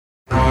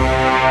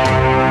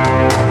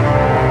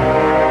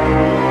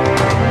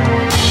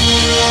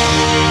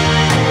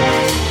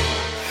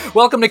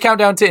Welcome to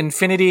Countdown to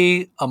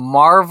Infinity, a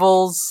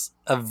Marvel's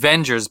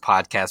Avengers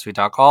podcast. We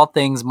talk all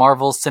things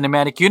Marvel's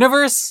Cinematic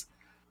Universe,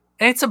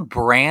 and it's a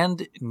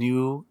brand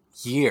new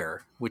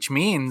year, which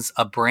means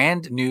a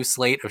brand new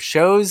slate of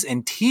shows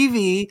and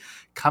TV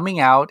coming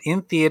out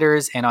in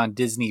theaters and on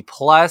Disney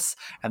Plus.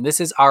 And this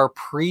is our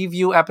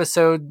preview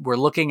episode. We're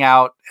looking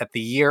out at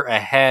the year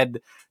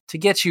ahead to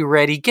get you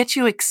ready, get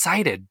you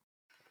excited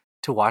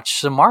to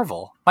watch some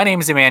Marvel. My name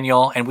is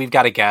Emmanuel, and we've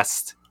got a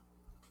guest.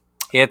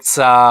 It's,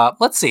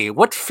 let's see,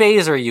 what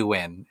phase are you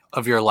in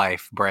of your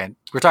life, Brent?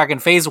 We're talking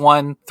phase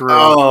 1 through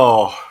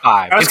 5.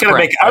 I was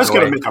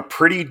going to make a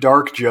pretty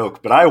dark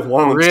joke, but I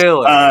won't.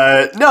 Really?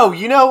 No,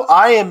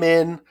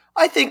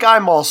 I think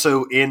I'm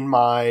also in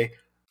my,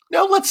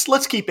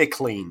 let's keep it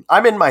clean.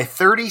 I'm in my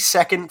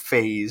 32nd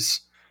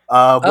phase.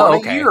 A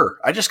year.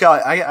 I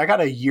got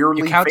a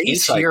yearly you count phase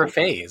each cycle. year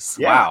phase.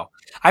 Yeah. Wow.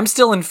 I'm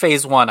still in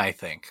phase 1, I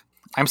think.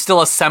 I'm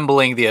still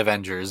assembling the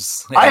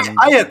Avengers.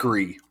 I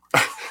agree.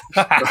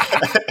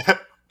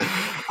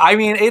 I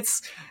mean,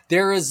 it's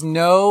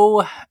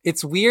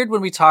weird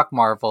when we talk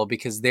Marvel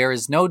because there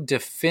is no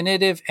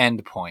definitive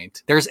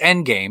endpoint. There's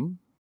Endgame,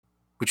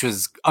 which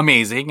was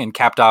amazing and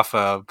capped off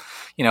the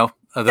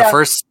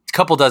first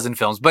couple dozen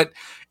films, but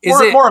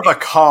more of a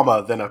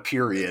comma than a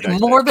period?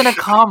 More than a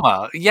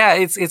comma. Yeah,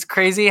 it's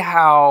crazy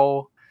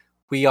how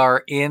we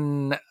are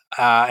in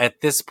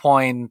at this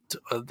point.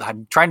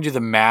 I'm trying to do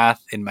the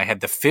math in my head.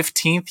 The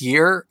 15th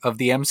year of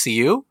the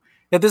MCU.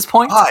 At this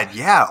point? God,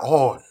 yeah.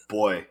 Oh,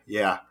 boy.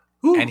 Yeah.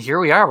 Ooh. And here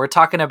we are. We're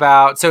going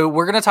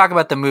to talk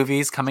about the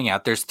movies coming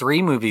out. There's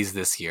 3 movies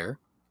this year.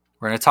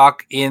 We're going to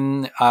talk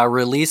in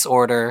release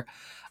order.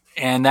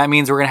 And that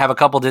means we're going to have a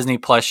couple Disney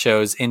Plus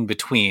shows in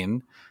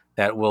between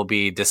that we'll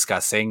be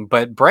discussing.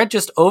 But Brent,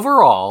 just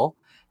overall,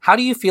 how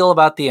do you feel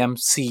about the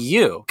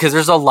MCU? Because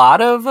there's a lot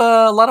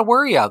of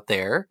worry out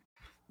there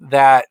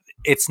that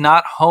it's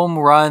not home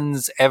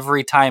runs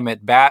every time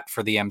at bat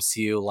for the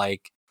MCU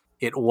like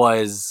it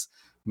was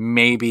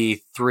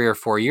maybe 3 or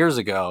 4 years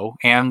ago,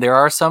 and there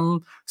are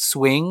some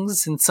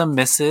swings and some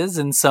misses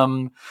and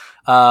some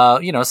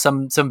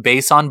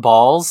base on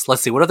balls.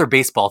 Let's see, what other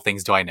baseball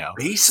things do I know?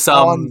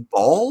 On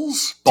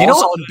balls?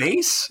 Balls on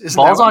base?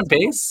 Balls on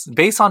base?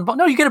 Base on ball?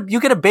 No, you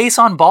get a base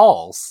on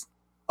balls.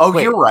 Oh,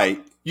 wait. You're right.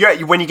 Yeah,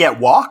 when you get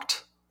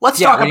walked. Let's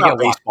talk about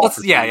baseball.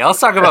 Let's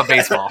talk about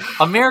baseball.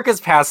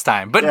 America's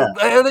pastime. But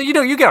you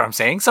get what I'm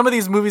saying. Some of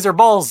these movies are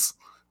balls.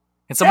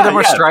 And some of them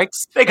are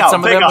strikes. They got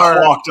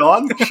walked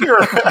on. Sure.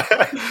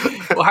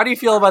 Well, how do you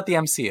feel about the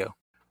MCU?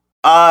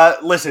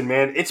 Listen,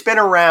 man, it's been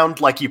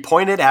around, like you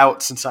pointed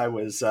out, since I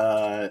was,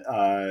 I've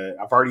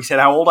already said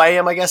how old I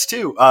am, I guess,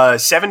 too.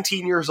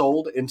 17 years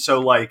old. And so,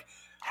 like,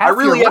 half I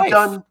really have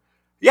done,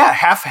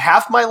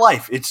 half my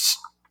life.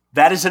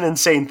 That is an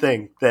insane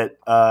thing that,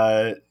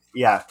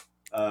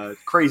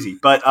 crazy.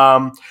 But,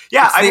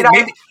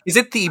 is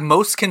it the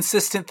most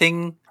consistent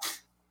thing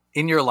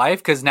in your life?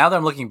 Because now that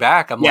I'm looking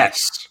back, I'm like,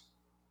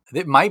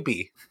 it might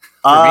be.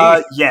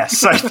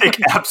 Yes, I think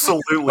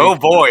absolutely. Oh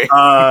boy.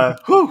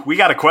 We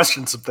got to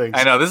question some things.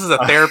 I know, this is a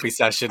therapy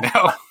session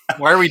now.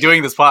 Why are we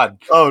doing this pod?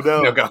 Oh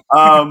no. No, go.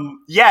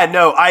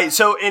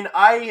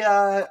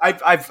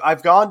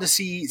 I've gone to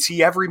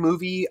see every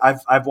movie.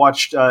 I've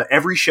watched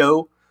every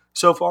show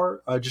so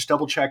far. Just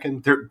double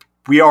checking.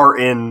 We are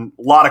in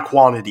a lot of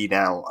quantity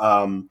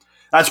now.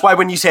 That's why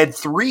when you said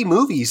 3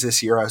 movies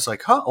this year, I was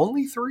like,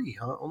 only 3,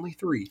 only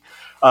 3.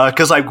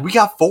 Because we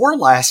got 4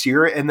 last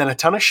year and then a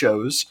ton of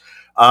shows.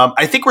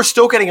 I think we're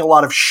still getting a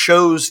lot of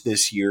shows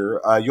this year.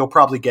 You'll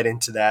probably get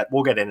into that.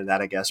 We'll get into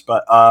that, I guess.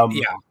 But I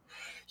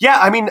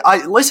mean,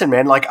 listen,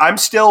 man, like I'm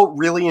still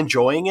really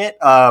enjoying it.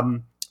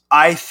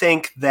 I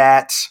think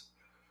that,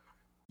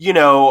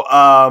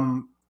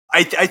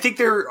 I think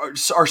there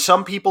are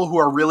some people who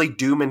are really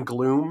doom and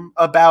gloom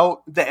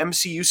about the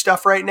MCU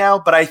stuff right now,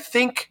 but I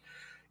think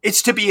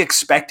it's to be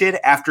expected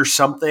after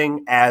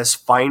something as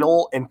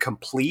final and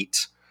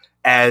complete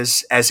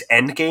as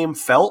Endgame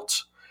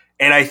felt.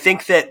 And I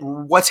think that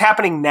what's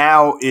happening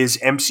now is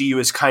MCU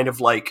is kind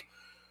of like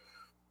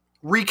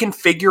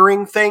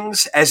reconfiguring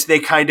things as they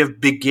kind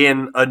of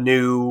begin a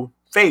new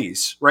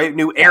phase, right?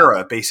 New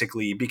era,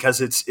 basically,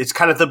 because it's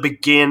kind of the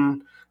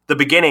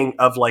beginning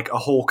of like a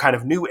whole kind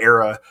of new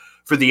era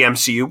for the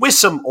MCU with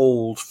some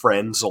old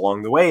friends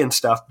along the way and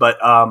stuff. But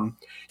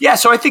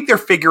so I think they're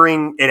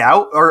figuring it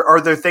out. Are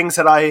there things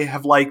that I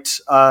have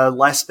liked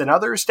less than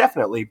others?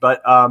 Definitely.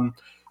 But,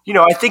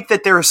 I think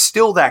that there is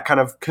still that kind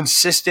of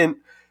consistent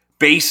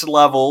base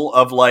level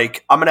of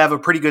like, I'm going to have a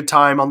pretty good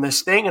time on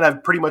this thing. And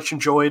I've pretty much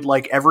enjoyed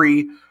like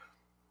every,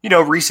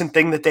 recent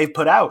thing that they've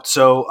put out.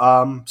 So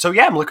I'm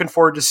looking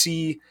forward to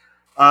see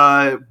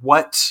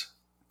what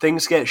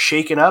things get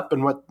shaken up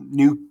and what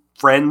new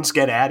friends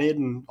get added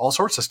and all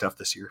sorts of stuff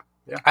this year.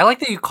 Yeah. I like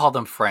that you call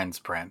them friends,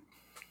 Brent.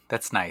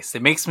 That's nice.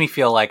 It makes me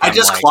feel like I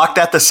just clocked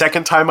that the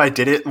second time I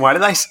did it. Why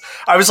did I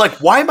was like,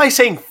 why am I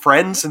saying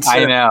friends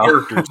instead of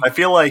characters? I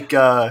feel like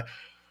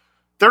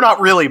they're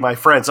not really my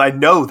friends. I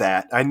know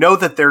that. I know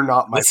that they're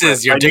not my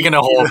friends. You're digging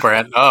a hole,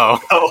 Brent. Oh.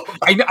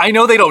 I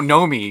know they don't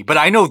know me, but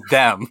I know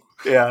them.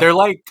 Yeah. They're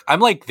like, I'm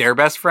like their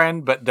best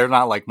friend, but they're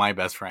not like my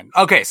best friend.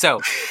 Okay,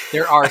 so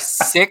there are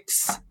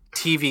 6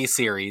 TV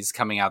series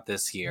coming out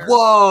this year.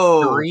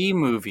 Whoa. 3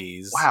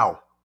 movies. Wow.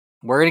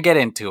 We're going to get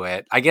into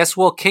it. I guess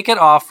we'll kick it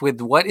off with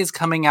what is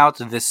coming out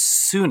the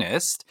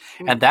soonest,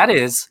 and that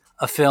is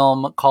a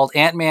film called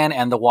Ant-Man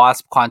and the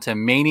Wasp: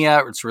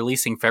 Quantumania. It's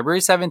releasing February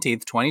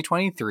 17th,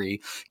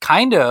 2023.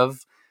 Kind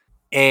of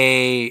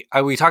we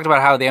talked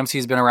about how the MCU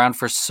has been around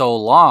for so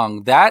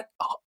long. That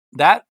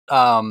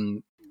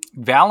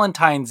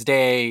Valentine's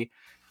Day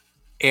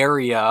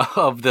area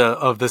of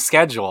the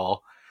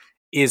schedule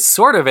is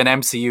sort of an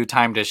MCU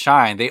time to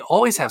shine. They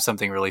always have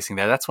something releasing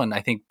there. That's when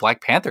I think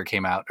Black Panther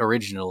came out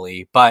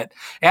originally. But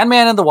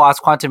Ant-Man and the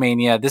Wasp: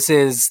 Quantumania, this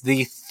is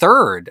the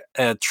third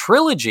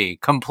trilogy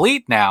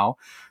complete now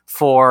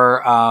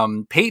for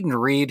Peyton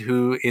Reed,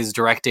 who is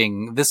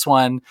directing this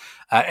one.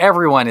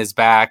 Everyone is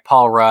back.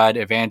 Paul Rudd,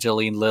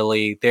 Evangeline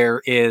Lilly.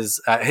 There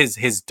is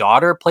his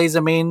daughter plays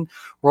a main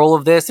role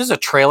of this. There's a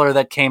trailer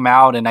that came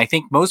out, and I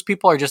think most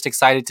people are just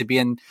excited to be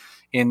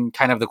in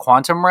kind of the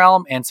quantum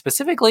realm, and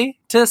specifically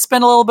to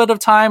spend a little bit of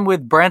time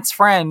with Brent's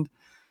friend,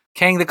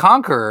 Kang the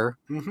Conqueror,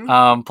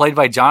 played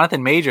by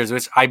Jonathan Majors,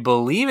 which I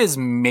believe is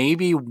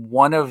maybe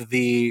one of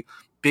the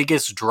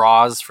biggest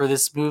draws for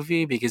this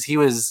movie, because he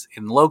was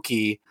in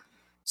Loki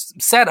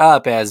set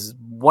up as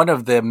one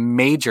of the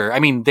major. I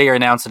mean, they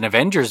announced an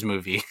Avengers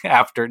movie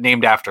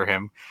named after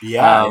him.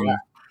 Yeah.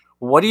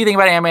 What do you think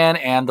about Ant-Man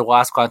and the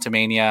Wasp: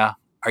 Quantumania?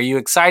 Are you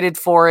excited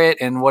for it,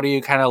 and what are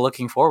you kind of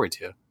looking forward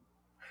to?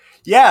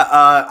 Yeah,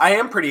 I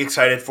am pretty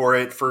excited for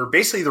it for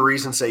basically the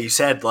reasons that you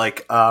said.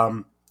 Like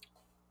the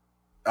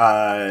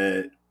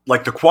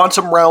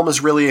quantum realm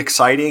is really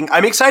exciting.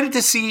 I'm excited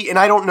to see, and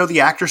I don't know the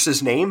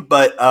actress's name,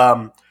 but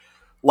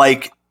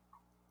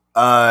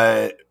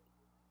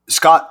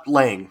Scott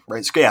Lang,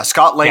 right? Yeah,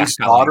 Scott Lang's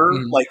daughter,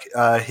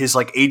 his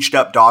like aged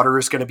up daughter,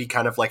 is going to be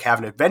kind of like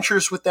having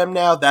adventures with them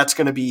now. That's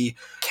going to be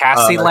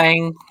Cassie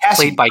Lang,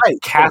 played by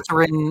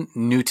Catherine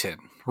Newton.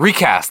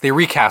 They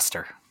recast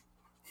her.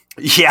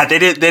 Yeah, they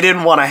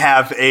didn't want to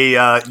have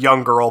a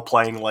young girl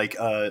playing like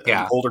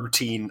an older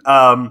teen.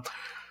 So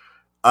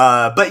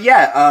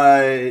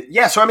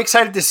I'm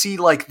excited to see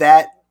like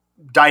that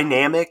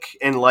dynamic,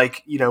 and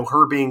like, you know,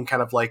 her being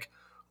kind of like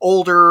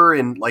older,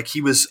 and like he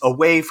was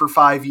away for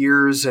 5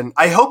 years, and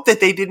I hope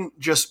that they didn't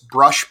just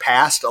brush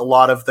past a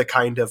lot of the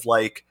kind of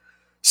like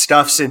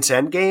stuff since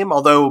Endgame,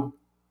 although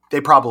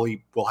they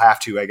probably will have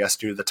to, I guess,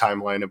 due to the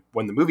timeline of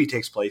when the movie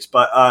takes place.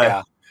 But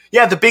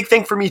yeah, the big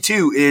thing for me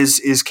too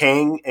is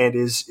Kang and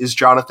is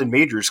Jonathan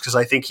Majors, because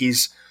I think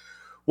he's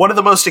one of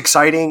the most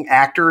exciting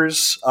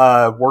actors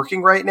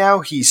working right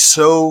now. He's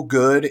so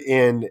good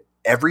in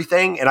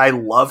everything, and I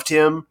loved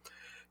him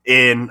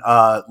in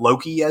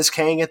Loki as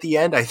Kang at the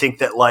end. I think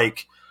that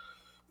like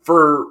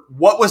for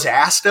what was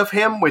asked of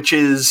him, which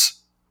is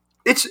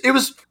it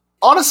was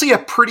honestly a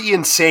pretty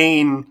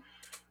insane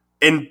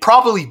and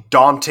probably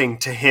daunting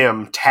to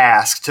him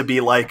task to be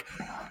like,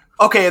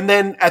 okay, and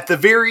then at the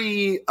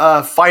very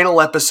final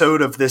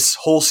episode of this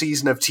whole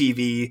season of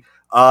TV,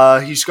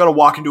 he's going to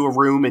walk into a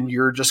room and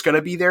you're just going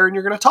to be there and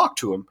you're going to talk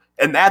to him.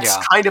 And that's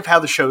kind of how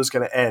the show is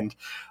going to end.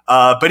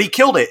 But he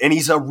killed it, and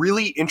he's a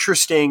really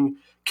interesting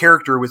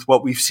character with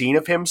what we've seen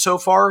of him so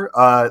far.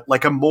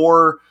 Like a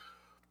more,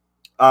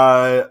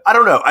 I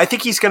don't know, I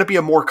think he's going to be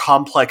a more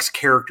complex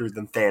character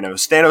than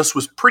Thanos. Thanos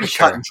was pretty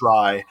cut and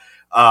dry.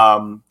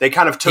 They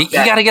kind of took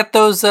that. He got to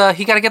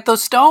get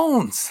those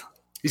stones.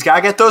 He's got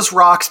to get those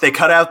rocks. They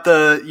cut out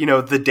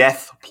the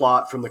death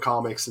plot from the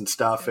comics and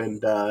stuff.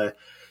 And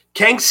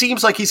Kang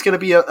seems like he's going to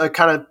be a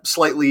kind of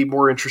slightly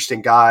more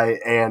interesting guy.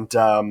 And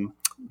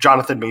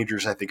Jonathan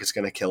Majors, I think, is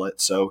going to kill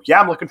it. So, yeah,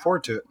 I'm looking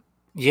forward to it.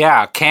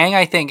 Yeah, Kang,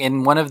 I think,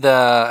 in one of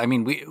the... I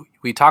mean,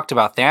 we talked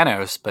about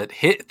Thanos, but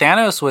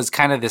Thanos was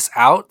kind of this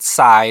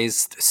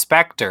outsized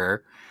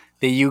specter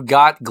that you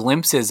got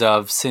glimpses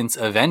of since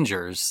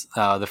Avengers,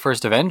 the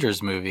first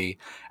Avengers movie.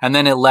 And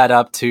then it led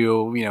up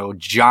to,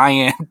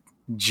 giant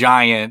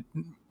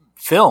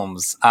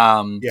films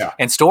and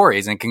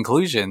stories and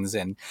conclusions.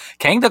 And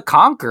Kang the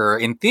Conqueror,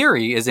 in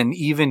theory, is an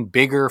even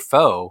bigger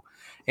foe.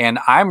 And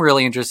I'm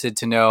really interested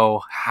to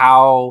know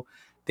how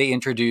they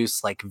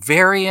introduce like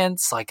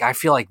variants. Like, I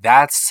feel like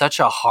that's such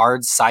a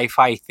hard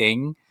sci-fi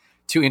thing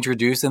to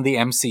introduce in the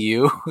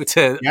MCU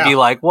to be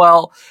like,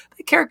 well,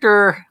 the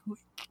character,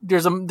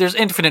 there's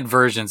infinite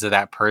versions of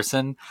that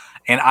person.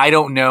 And I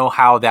don't know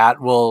how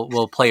that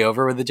will play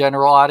over with the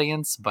general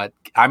audience, but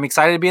I'm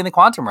excited to be in the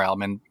quantum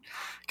realm and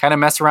kind of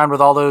mess around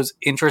with all those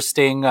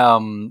interesting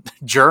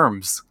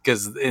germs,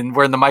 because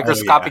we're in the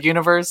microscopic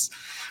universe.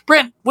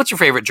 Brent, what's your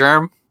favorite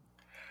germ?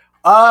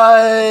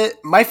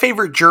 My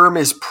favorite germ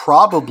is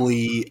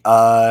probably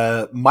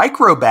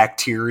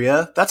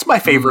microbacteria. That's my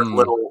favorite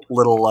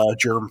little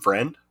germ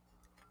friend.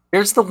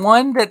 There's the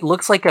one that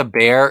looks like a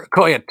bear.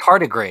 Oh yeah,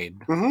 tardigrade.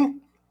 Mm-hmm.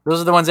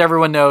 Those are the ones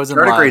everyone knows and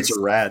tardigrades loves.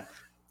 Are rad.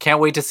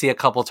 Can't wait to see a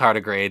couple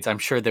tardigrades. I'm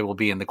sure they will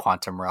be in the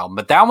quantum realm.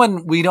 But that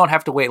one we don't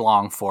have to wait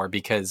long for,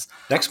 because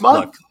next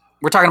month.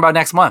 We're talking about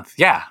next month.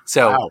 Yeah.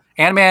 So Wow.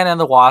 Ant-Man and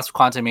the Wasp,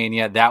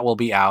 Quantumania, that will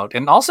be out.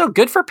 And also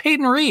good for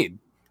Peyton Reed.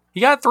 He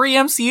got 3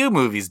 MCU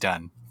movies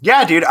done.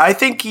 Yeah, dude. I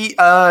think he's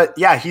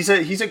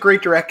a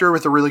great director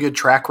with a really good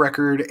track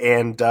record,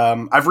 and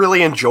I've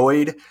really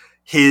enjoyed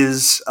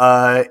his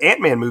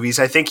Ant-Man movies.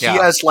 I think he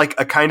has like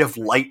a kind of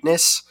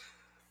lightness.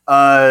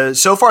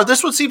 So far,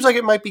 this one seems like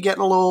it might be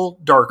getting a little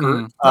darker, A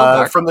little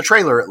dark. from the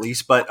trailer at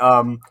least. But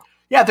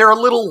yeah, they're a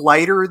little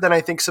lighter than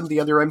I think some of the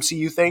other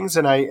MCU things,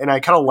 and I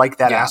kind of like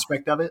that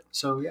aspect of it.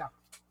 So yeah.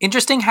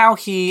 Interesting how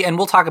he, and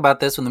we'll talk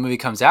about this when the movie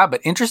comes out,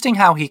 but interesting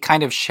how he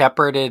kind of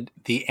shepherded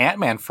the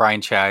Ant-Man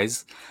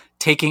franchise,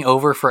 taking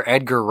over for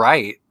Edgar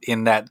Wright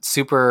in that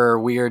super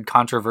weird,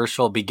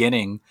 controversial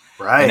beginning.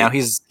 Right. And now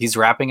he's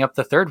wrapping up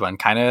the third one.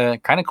 Kind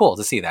of cool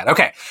to see that.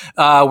 Okay.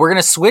 We're going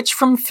to switch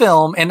from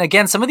film. And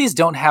again, some of these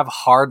don't have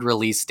hard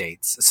release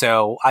dates.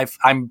 So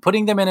I'm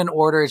putting them in an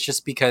order. It's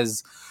just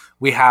because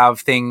we have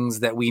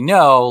things that we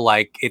know,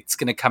 like it's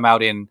going to come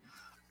out in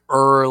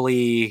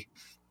early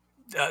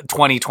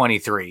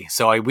 2023.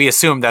 So we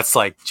assume that's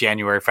like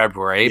January,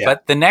 February. Yeah.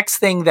 But the next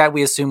thing that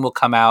we assume will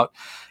come out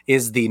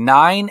is the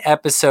 9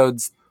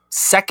 episodes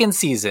second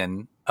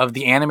season of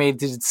the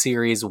animated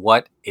series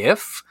What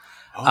If.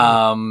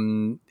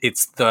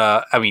 It's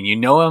you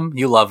know him,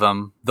 you love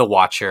him, the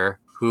Watcher,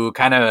 who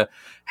kind of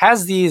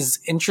has these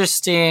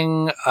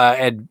interesting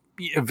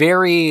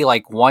very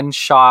like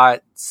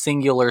one-shot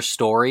singular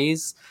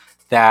stories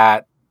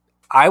that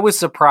I was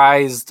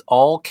surprised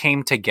all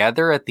came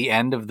together at the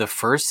end of the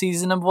first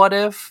season of What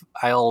If.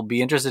 I'll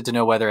be interested to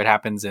know whether it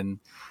happens in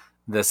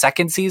the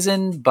second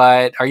season,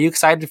 but are you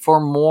excited for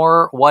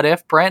more What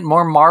If, Brent?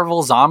 More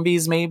Marvel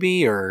zombies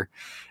maybe? Or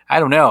I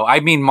don't know. I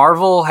mean,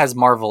 Marvel has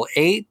Marvel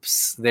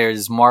Apes.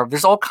 There's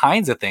all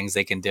kinds of things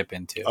they can dip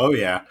into. Oh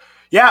yeah.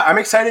 Yeah, I'm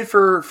excited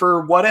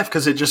for What If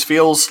because it just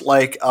feels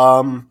like it's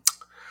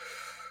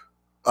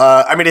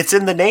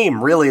in the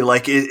name really.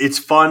 Like it's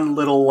fun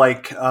little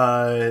like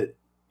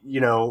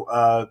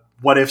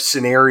what if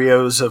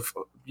scenarios of,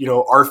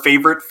 our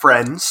favorite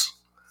friends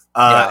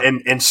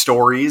and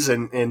stories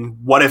and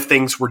what if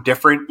things were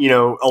different.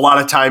 A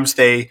lot of times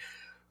they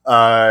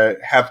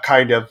have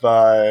kind of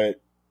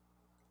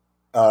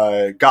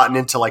gotten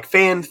into like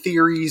fan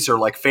theories or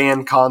like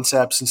fan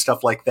concepts and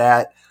stuff like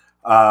that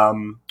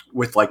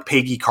with like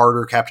Peggy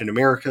Carter, Captain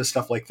America,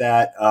 stuff like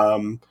that.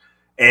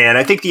 And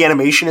I think the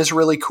animation is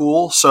really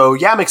cool. So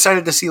yeah, I'm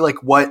excited to see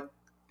like what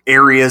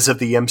areas of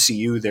the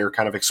MCU they're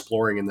kind of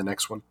exploring in the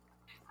next one.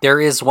 There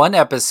is one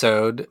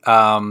episode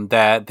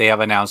that they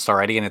have announced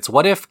already, and it's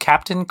What If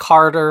Captain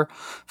Carter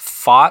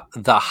Fought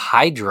the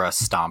Hydra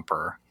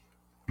Stomper?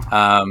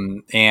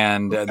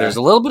 There's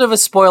a little bit of a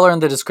spoiler in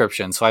the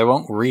description, so I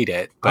won't read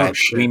it, but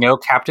we know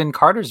Captain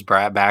Carter's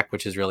back,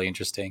 which is really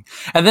interesting.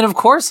 And then, of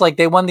course, like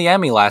they won the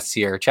Emmy last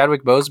year.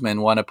 Chadwick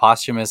Boseman won a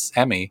posthumous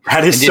Emmy.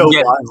 That is so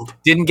wild.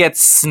 Didn't get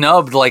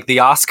snubbed like the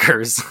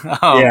Oscars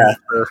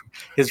for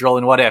his role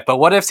in What If. But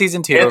What If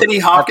season 2? Anthony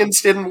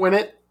Hopkins didn't win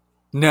it?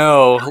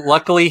 No.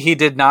 Luckily, he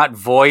did not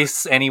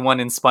voice anyone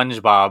in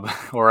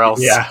SpongeBob, or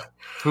else... Yeah.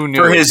 Who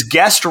knew? For his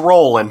guest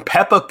role in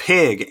Peppa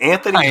Pig,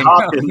 Anthony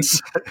Hopkins.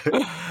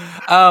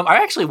 I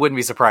actually wouldn't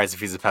be surprised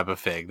if he's a Peppa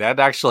Pig. That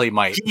actually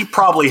might. He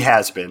probably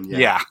has been.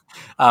 Yeah.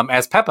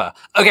 As Peppa.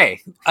 Okay.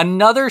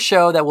 Another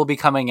show that will be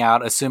coming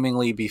out,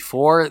 assumingly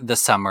before the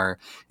summer,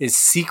 is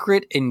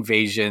Secret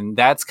Invasion.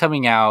 That's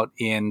coming out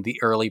in the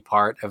early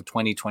part of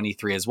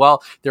 2023 as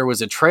well. There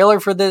was a trailer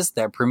for this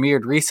that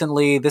premiered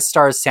recently. This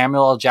stars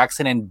Samuel L.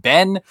 Jackson and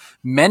Ben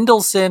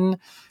Mendelsohn.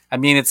 I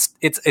mean, it's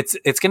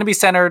going to be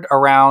centered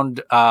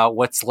around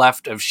what's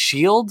left of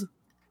S.H.I.E.L.D.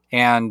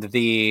 and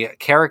the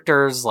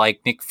characters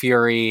like Nick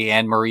Fury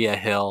and Maria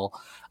Hill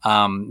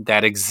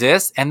that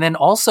exist. And then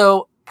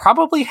also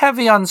probably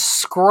heavy on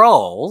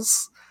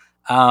Skrulls.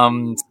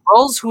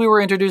 Skrulls who we were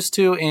introduced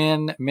to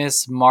in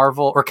Miss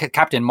Marvel or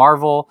Captain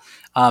Marvel.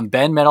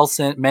 Ben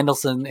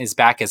Mendelsohn is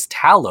back as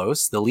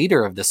Talos, the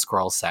leader of the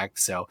Skrull sect.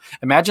 So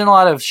imagine a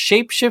lot of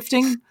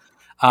shape-shifting.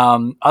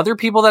 Other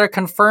people that are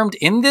confirmed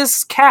in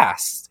this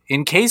cast,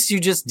 in case you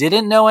just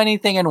didn't know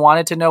anything and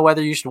wanted to know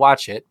whether you should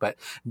watch it. But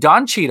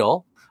Don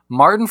Cheadle,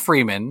 Martin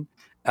Freeman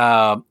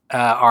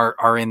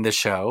are in the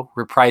show,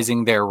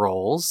 reprising their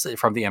roles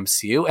from the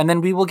MCU. And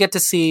then we will get to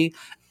see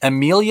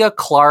Emilia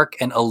Clarke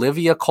and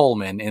Olivia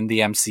Colman in the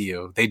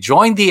MCU. They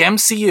joined the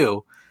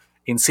MCU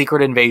in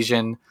Secret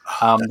Invasion.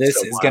 This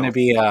is going to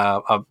be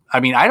I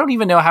don't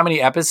even know how many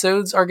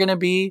episodes are going to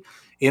be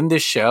in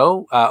this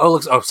show.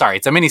 It's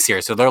a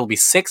miniseries, so there'll be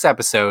 6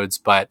 episodes,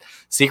 but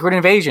Secret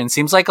Invasion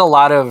seems like a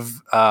lot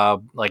of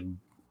like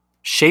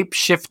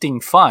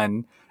shape-shifting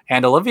fun,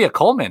 and Olivia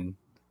Colman,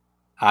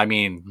 that's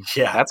going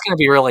to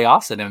be really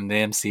awesome in the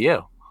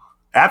MCU.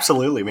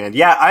 Absolutely, man.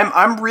 Yeah,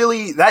 I'm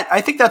really I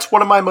think that's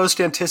one of my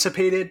most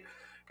anticipated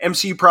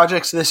MCU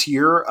projects this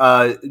year,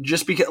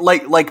 just because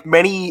like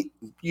many,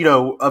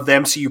 of the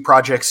MCU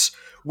projects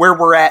where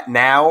we're at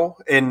now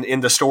in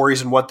the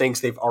stories and what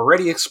things they've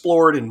already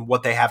explored and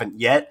what they haven't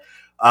yet.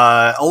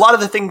 A lot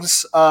of the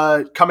things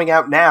coming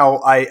out now,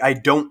 I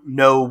don't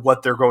know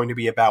what they're going to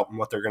be about and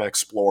what they're going to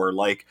explore.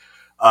 Like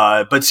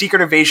But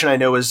Secret Invasion, I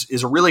know,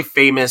 is a really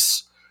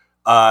famous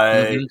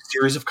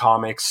series of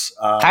comics.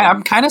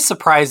 I'm kind of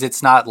surprised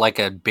it's not like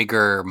a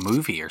bigger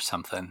movie or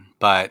something,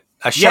 but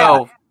a Yeah,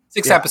 show,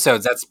 6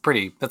 episodes,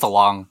 that's a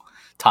long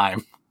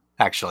time,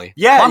 actually.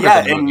 yeah, Longer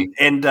yeah, than a movie.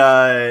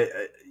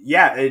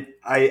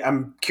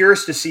 I'm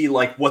curious to see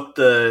like what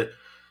the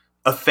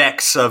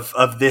effects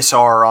of this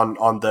are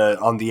on the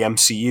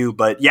MCU.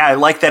 But yeah, I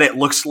like that it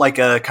looks like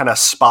a kind of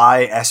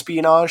spy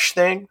espionage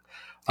thing.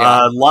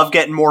 Yeah. Love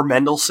getting more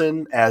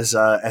Mendelsohn as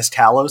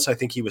Talos. I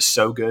think he was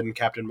so good in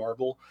Captain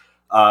Marvel.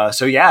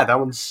 So yeah, that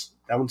one's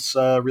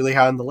really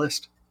high on the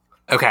list.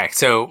 Okay,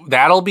 so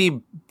that'll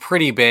be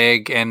pretty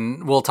big,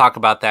 and we'll talk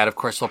about that. Of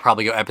course, we'll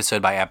probably go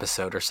episode by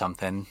episode or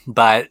something.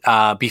 But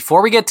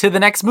before we get to the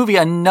next movie,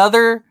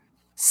 another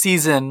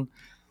season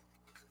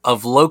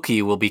of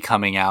Loki will be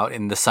coming out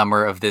in the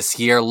summer of this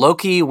year.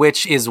 Loki,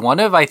 which is one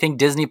of, I think,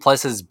 Disney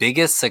Plus's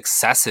biggest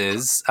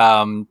successes,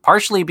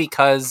 partially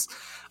because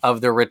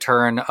of the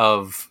return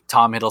of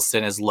Tom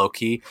Hiddleston as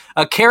Loki,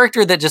 a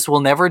character that just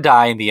will never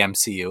die in the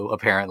MCU,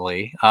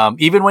 apparently.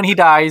 Even when he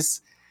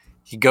dies,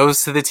 he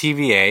goes to the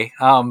TVA.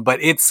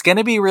 But it's going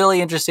to be really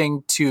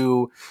interesting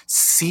to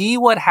see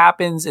what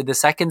happens in the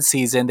second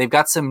season. They've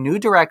got some new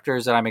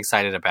directors that I'm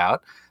excited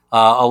about.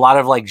 A lot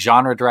of like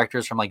genre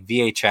directors from like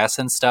VHS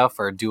and stuff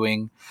are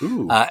doing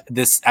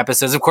this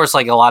episodes. Of course,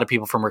 like a lot of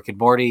people from Rick and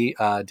Morty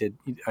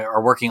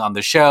are working on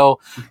the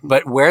show.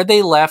 But where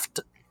they left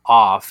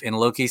off in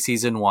Loki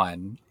season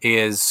 1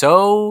 is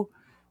so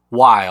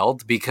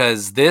wild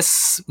because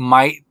this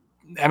might.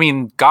 I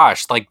mean,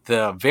 gosh, like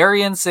the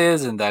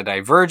variances and the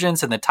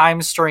divergence and the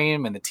time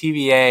stream and the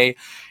TVA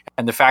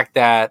and the fact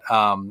that,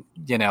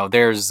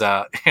 there's,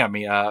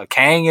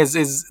 Kang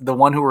is the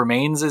one who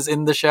remains is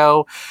in the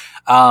show.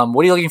 What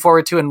are you looking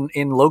forward to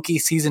in Loki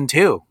season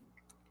 2?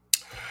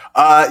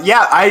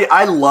 Yeah,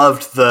 I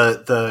loved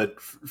the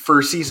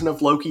first season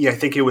of Loki. I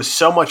think it was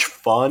so much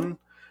fun.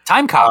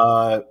 Time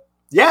cop.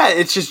 Yeah,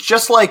 it's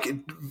just like,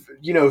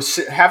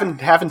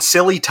 having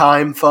silly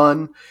time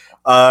fun.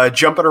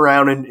 Jumping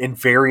around in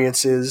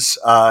variances.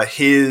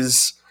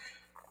 His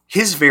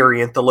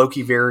variant, the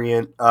Loki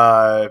variant,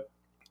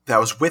 that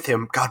was with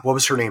him. God, what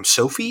was her name?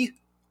 Sophie?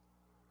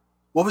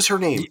 What was her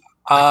name?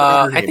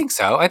 I think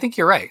so. I think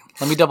you're right.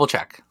 Let me double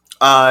check.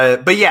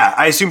 But yeah,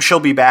 I assume she'll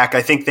be back.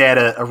 I think they had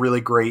a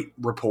really great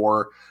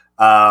rapport.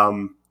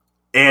 And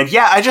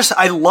yeah,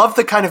 I love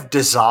the kind of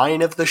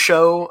design of the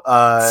show.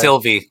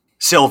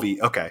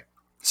 Sylvie. Okay.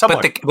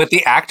 But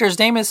the actor's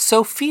name is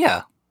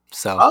Sophia.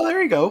 So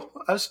there you go.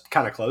 I was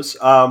kind of close.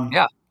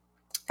 Yeah.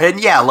 And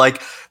yeah,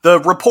 like the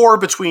rapport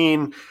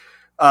between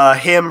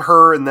him,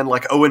 her, and then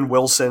like Owen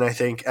Wilson, I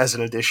think, as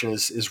an addition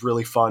is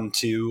really fun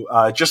too.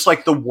 Just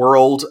like the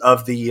world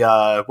of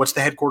the what's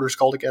the headquarters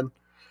called again?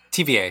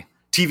 TVA.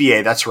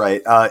 TVA, that's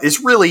right.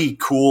 Is really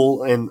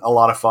cool and a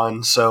lot of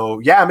fun. So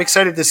yeah, I'm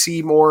excited to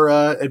see more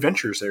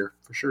adventures there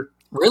for sure.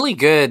 Really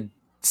good.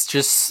 It's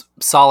just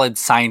solid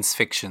science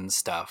fiction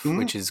stuff,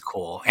 which is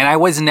cool. And I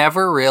was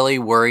never really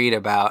worried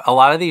about a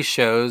lot of these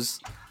shows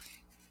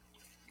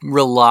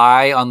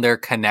rely on their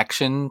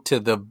connection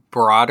to the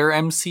broader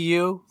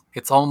MCU.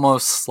 It's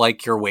almost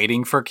like you're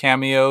waiting for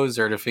cameos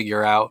or to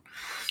figure out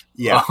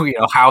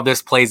how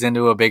this plays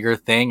into a bigger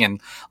thing.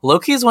 And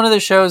Loki is one of the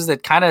shows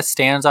that kind of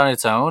stands on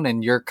its own,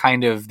 and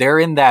they're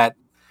in that.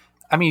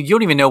 I mean, you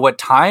don't even know what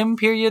time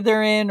period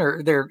they're in,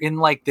 or they're in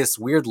like this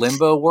weird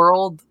limbo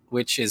world,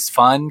 which is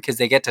fun because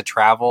they get to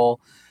travel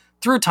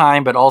through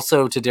time, but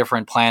also to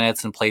different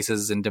planets and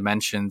places and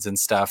dimensions and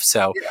stuff.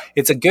 So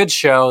it's a good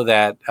show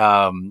that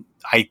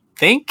I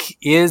think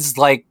is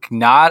like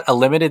not a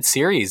limited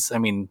series. I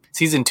mean,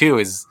 season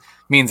 2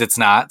 means it's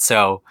not.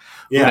 So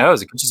who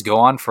knows? It could just go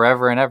on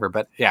forever and ever.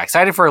 But yeah,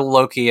 excited for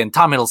Loki, and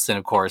Tom Hiddleston,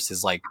 of course,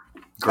 is like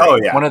great. Oh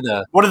yeah, one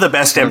of the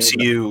best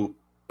MCU.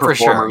 For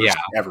sure, yeah.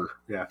 Ever,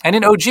 yeah. And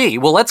in OG,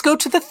 well, let's go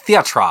to the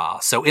theatre.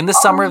 So in the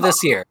summer of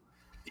this year,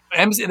 the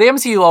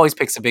MCU always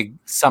picks a big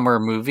summer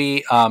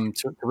movie to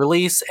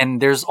release,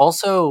 and there's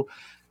also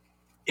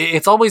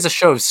it's always a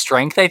show of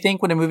strength, I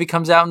think, when a movie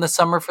comes out in the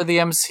summer for the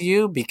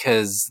MCU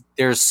because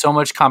there's so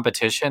much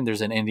competition.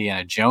 There's an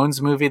Indiana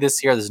Jones movie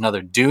this year. There's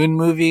another Dune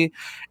movie,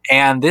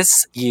 and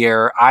this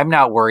year I'm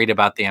not worried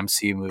about the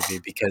MCU movie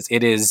because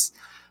it is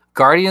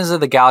Guardians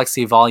of the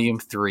Galaxy Volume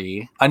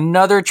 3,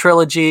 another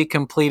trilogy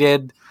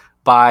completed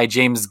by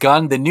James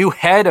Gunn, the new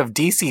head of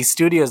DC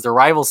Studios, the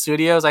rival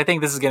studios. I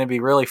think this is going to be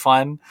really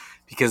fun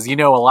because, a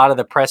lot of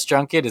the press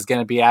junket is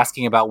going to be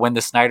asking about when the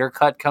Snyder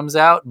Cut comes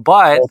out.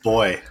 But oh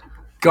boy,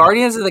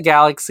 Guardians of the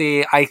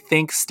Galaxy, I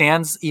think,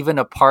 stands even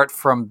apart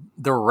from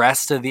the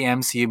rest of the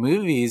MCU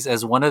movies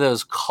as one of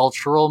those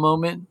cultural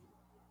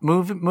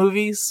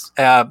movies.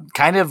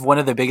 Kind of one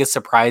of the biggest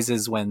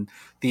surprises when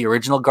the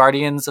original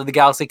Guardians of the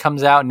Galaxy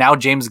comes out. Now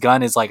James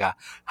Gunn is like a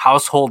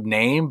household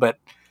name, but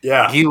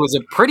he was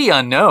a pretty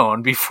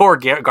unknown before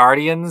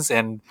Guardians,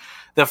 and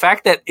the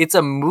fact that it's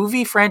a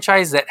movie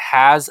franchise that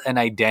has an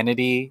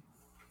identity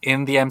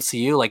in the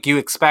MCU, like you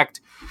expect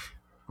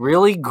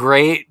really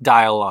great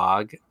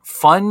dialogue,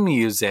 fun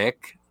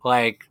music,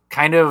 like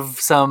kind of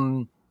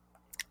some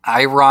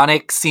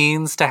ironic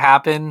scenes to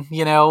happen,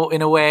 in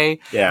a way.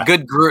 Yeah.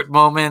 Good Groot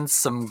moments,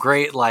 some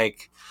great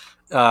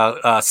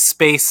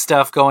space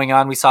stuff going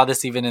on. We saw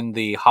this even in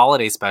the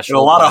holiday special.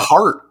 And a lot of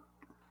heart.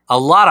 A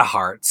lot of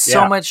heart.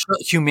 So Yeah. much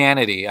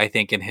humanity, I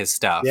think, in his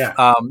stuff. Yeah.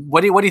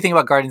 What do you think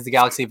about Guardians of the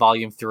Galaxy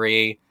Volume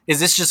 3? Is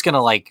this just going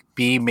to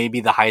be maybe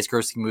the highest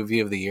grossing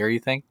movie of the year, you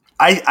think?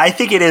 I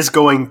think it is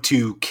going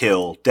to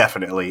kill,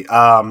 definitely.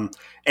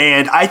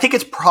 And I think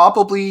it's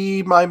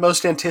probably my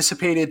most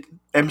anticipated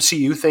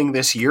MCU thing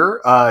this year,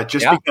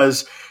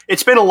 because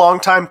it's been a long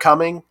time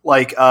coming.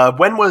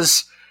 When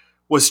was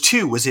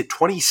 2? Was it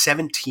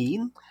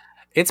 2017?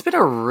 It's been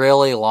a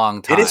really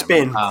long time. It has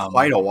been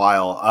quite a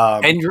while.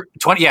 And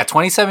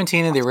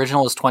 2017, and the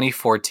original was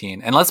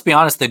 2014. And let's be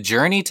honest, the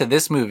journey to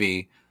this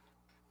movie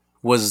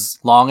was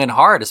long and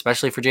hard,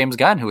 especially for James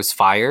Gunn, who was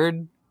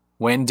fired,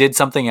 went and did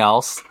something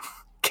else,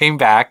 came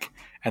back,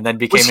 and then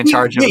became in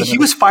charge of it. Yeah, he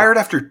was fired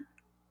after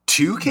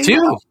 2 came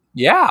out?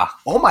 Yeah.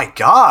 Oh my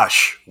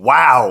gosh.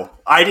 Wow.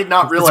 I did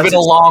not realize it's been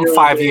a long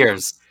 5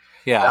 years.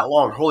 Yeah. That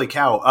long. Holy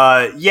cow.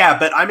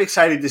 But I'm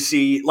excited to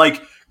see,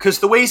 because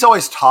the way he's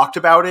always talked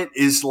about it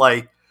is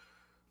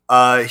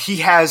he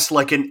has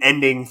an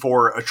ending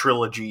for a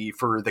trilogy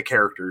for the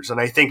characters.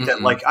 And I think that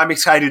I'm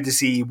excited to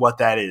see what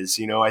that is.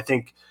 I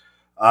think,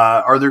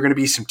 are there going to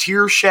be some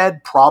tears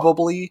shed?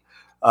 Probably.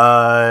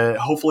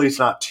 Hopefully it's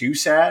not too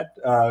sad.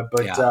 I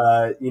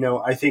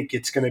think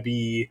it's going to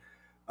be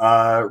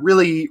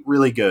really,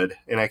 really good.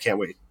 And I can't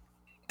wait.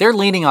 They're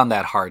leaning on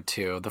that hard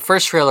too. The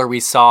first trailer we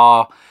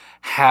saw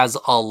has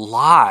a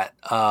lot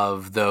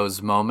of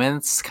those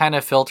moments kind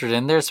of filtered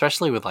in there,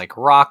 especially with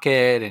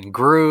Rocket and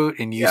Groot,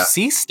 and you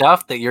see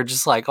stuff that you're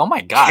just like, oh my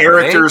god,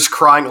 characters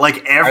crying,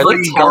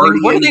 every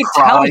Guardian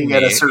crying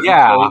at a certain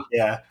point.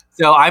 Yeah.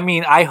 So,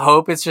 I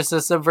hope it's just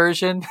a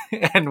subversion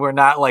and we're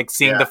not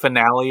seeing the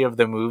finale of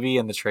the movie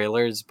in the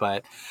trailers,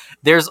 but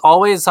there's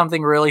always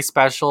something really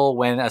special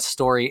when a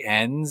story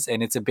ends,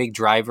 and it's a big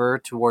driver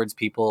towards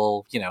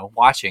people,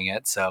 watching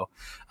it. So,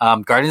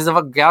 Guardians of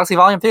the Galaxy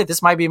Volume 3,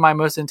 this might be my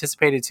most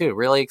anticipated too.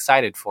 Really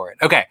excited for it.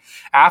 Okay.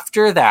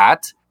 After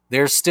that,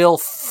 there's still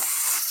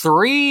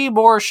 3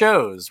 more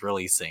shows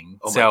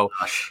releasing.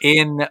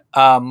 In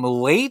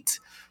late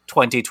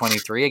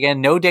 2023.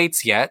 Again, no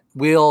dates yet.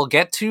 We'll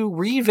get to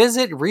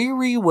revisit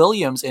Riri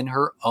Williams in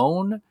her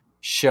own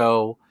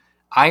show,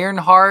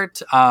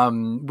 Ironheart.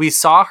 We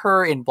saw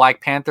her in Black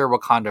Panther: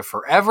 Wakanda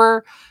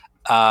Forever.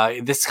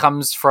 This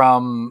comes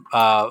from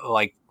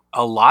a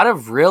lot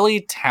of really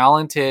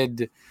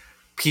talented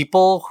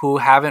people who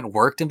haven't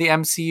worked in the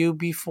MCU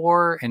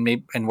before and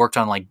worked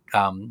on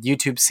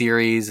YouTube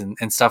series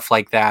and stuff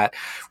like that.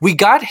 We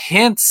got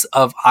hints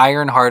of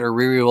Ironheart or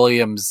Riri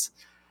Williams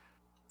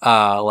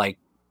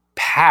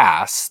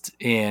past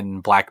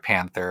in Black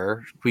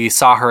Panther. We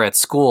saw her at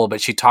school, but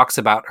she talks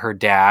about her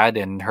dad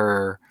and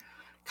her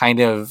kind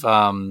of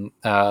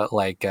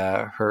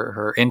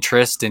her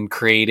interest in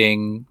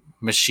creating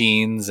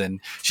machines, and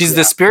she's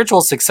the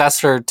spiritual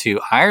successor to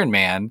Iron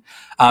Man.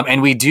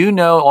 And we do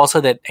know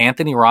also that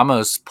Anthony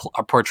Ramos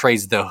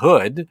portrays the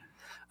Hood,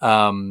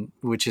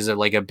 which is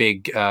a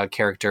big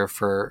character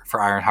for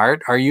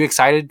Ironheart. Are you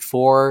excited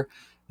for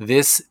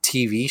this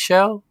TV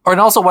show?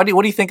 And also, what do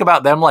you think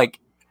about them?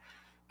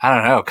 I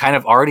don't know, kind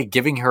of already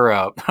giving her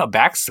a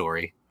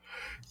backstory.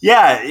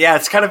 Yeah,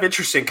 it's kind of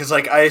interesting because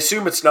I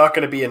assume it's not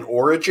going to be an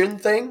origin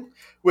thing,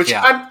 which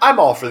I'm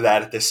all for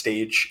that at this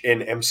stage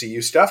in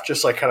MCU stuff,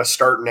 just kind of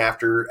starting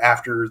after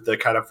the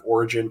kind of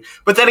origin.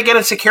 But then again,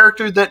 it's a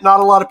character that not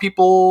a lot of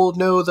people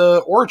know the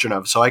origin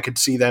of, so I could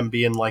see them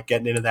being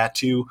getting into that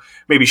too,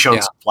 maybe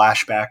showing some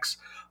flashbacks.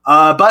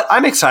 But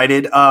I'm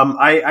excited.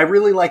 I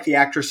really like the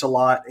actress a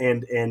lot,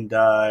 and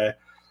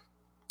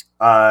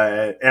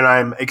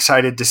I'm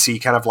excited to see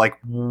kind of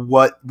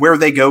where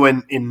they go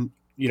in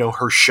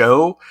her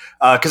show,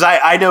 because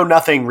I know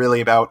nothing really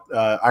about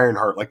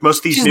Ironheart. Most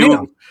of these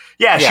new.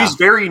 She's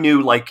very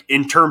new,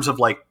 in terms of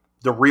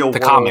the real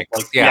world,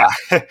 comics.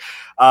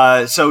 a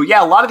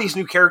lot of these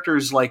new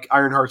characters,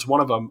 Ironheart's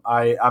one of them.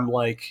 I'm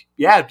let's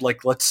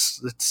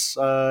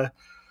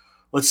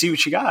see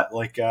what you got.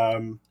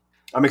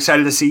 I'm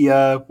excited to see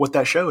what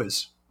that show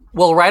is.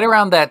 Well, right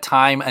around that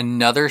time,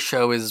 another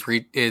show is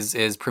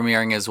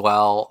premiering as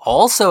well.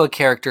 Also, a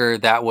character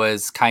that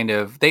was kind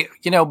of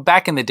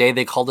back in the day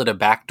they called it a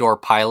backdoor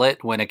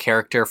pilot when a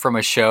character from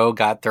a show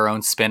got their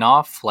own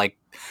spinoff.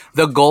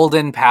 The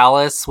Golden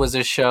Palace was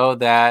a show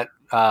that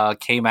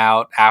came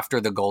out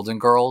after the Golden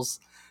Girls.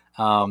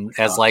 It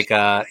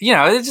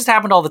just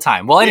happened all the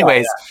time. Well,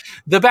 anyways,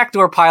 the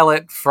backdoor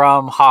pilot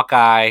from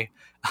Hawkeye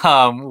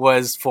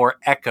was for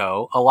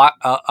Echo,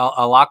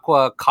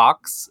 Alaqua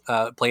Cox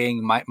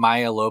playing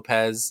Maya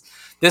Lopez.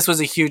 This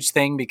was a huge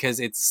thing because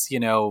it's,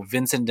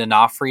 Vincent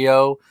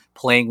D'Onofrio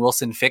playing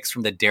Wilson Fisk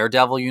from the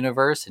Daredevil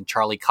universe, and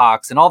Charlie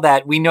Cox, and all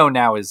that we know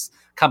now is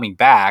coming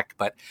back.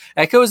 But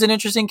Echo is an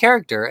interesting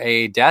character,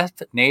 a deaf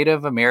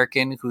Native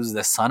American who's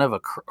the son of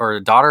or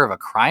daughter of a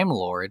crime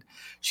lord.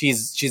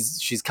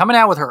 She's coming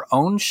out with her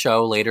own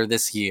show later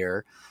this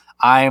year.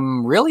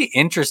 I'm really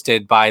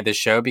interested by the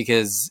show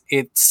because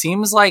it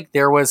seems like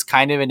there was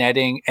kind of an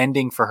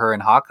ending for her in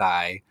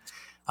Hawkeye.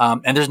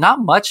 And there's not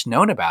much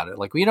known about it.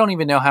 Like, we don't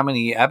even know how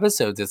many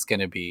episodes it's going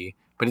to be,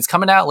 but it's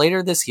coming out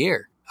later this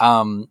year.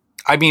 I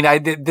mean,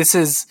 I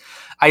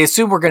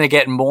assume we're going to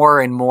get more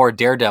and more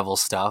Daredevil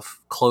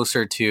stuff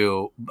closer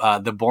to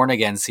the Born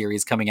Again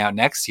series coming out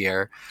next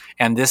year.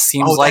 And this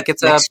seems like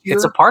it's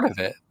a part of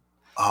it.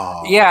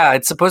 Oh. Yeah,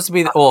 it's supposed to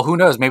be. Well, who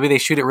knows? Maybe they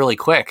shoot it really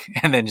quick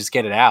and then just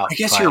get it out. I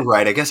guess you're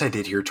right. I guess I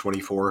did hear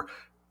 24.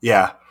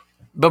 Yeah.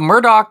 But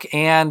Murdoch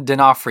and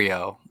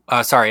D'Onofrio,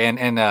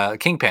 and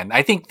Kingpin,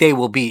 I think they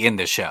will be in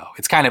the show.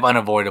 It's kind of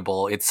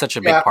unavoidable. It's such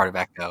a big part of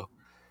Echo.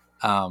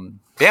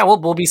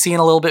 We'll be seeing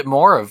a little bit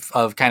more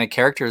of kind of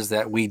characters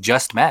that we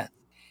just met.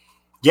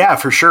 Yeah,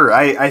 for sure.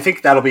 I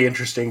think that'll be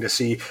interesting to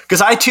see.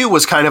 Because I, too,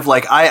 was kind of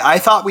like, I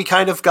thought we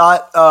kind of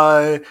got,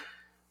 a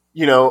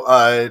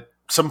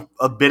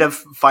bit of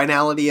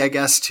finality, I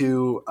guess,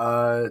 to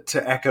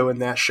Echo in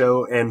that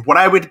show. And what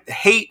I would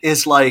hate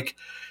is, like,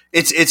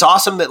 it's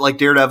awesome that, like,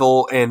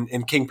 Daredevil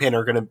and Kingpin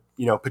are going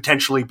to,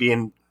 potentially be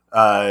in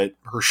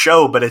her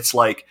show, but it's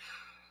like,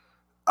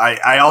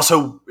 I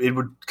also, it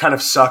would kind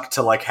of suck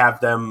to, like, have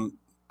them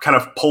kind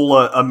of pull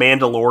a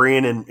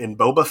Mandalorian in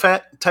Boba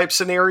Fett type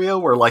scenario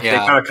where, like, they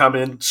kind of come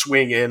in,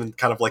 swing in, and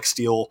kind of, like,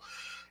 steal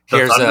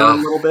the thunder a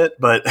little bit.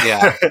 But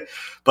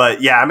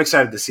but yeah, I'm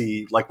excited to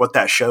see, like, what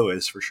that show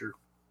is for sure.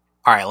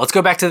 All right, let's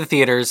go back to the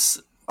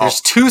theaters.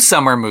 There's 2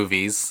 summer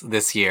movies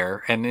this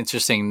year, and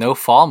interesting, no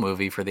fall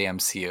movie for the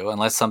MCU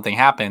unless something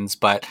happens.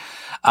 But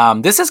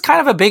this is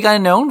kind of a big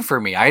unknown for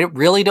me. I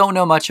really don't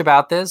know much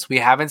about this. We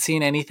haven't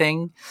seen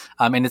anything,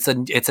 and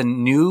it's a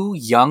new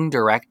young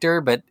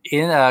director, but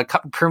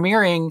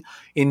premiering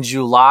in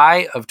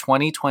July of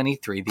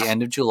 2023, the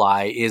end of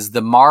July, is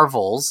The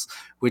Marvels,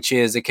 which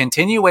is a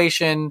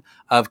continuation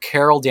of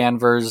Carol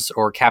Danvers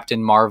or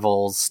Captain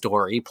Marvel's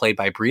story, played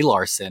by Brie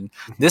Larson.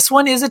 This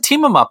one is a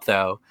team-em-up,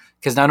 though,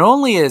 because not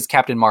only is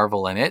Captain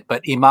Marvel in it,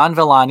 but Iman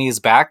Vellani is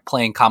back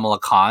playing Kamala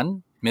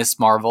Khan, Miss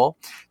Marvel.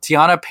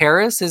 Tiana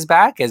Paris is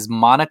back as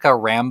Monica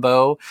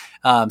Rambeau.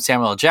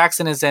 Samuel L.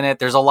 Jackson is in it.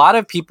 There's a lot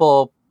of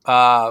people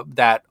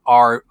that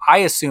are, I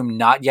assume,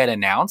 not yet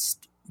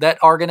announced that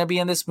are going to be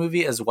in this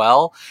movie as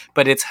well.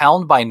 But it's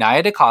helmed by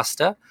Nia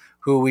DaCosta,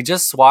 who we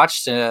just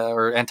watched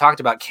and talked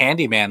about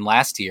Candyman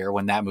last year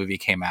when that movie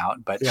came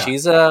out. But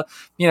she's a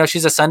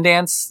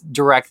Sundance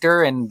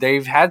director, and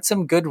they've had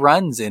some good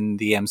runs in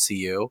the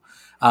MCU.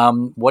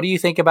 What do you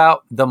think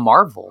about The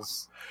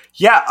Marvels?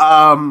 Yeah,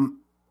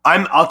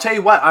 I'll tell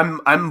you what,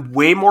 I'm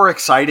way more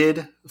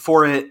excited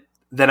for it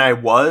than I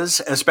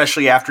was,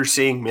 especially after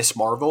seeing Miss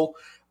Marvel.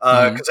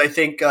 Because I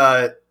think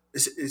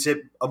is it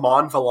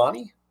Iman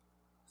Vellani?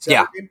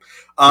 Yeah.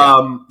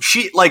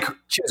 She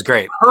was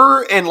great.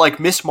 Her and, like,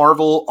 Miss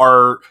Marvel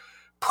are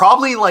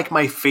probably, like,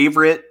 my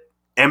favorite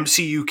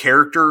MCU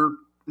character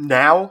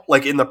now,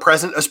 like, in the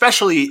present,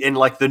 especially in,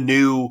 like, the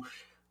new,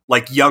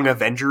 like, Young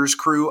Avengers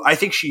crew. I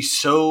think she's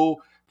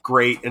so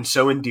great and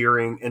so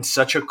endearing and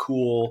such a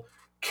cool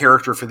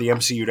character for the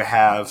MCU to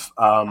have,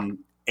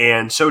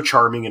 and so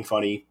charming and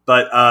funny.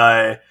 But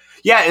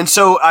and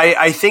so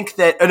I think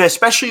that, and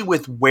especially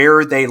with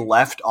where they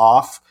left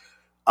off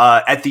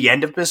at the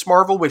end of Miss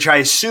Marvel, which I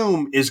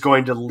assume is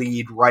going to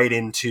lead right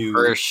into,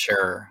 for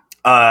sure,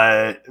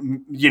 The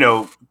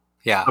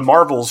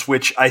Marvels,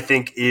 which I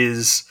think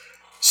is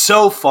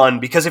so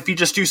fun, because if you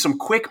just do some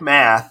quick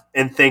math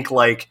and think,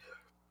 like,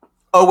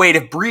 oh wait,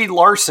 if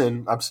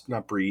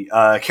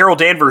Carol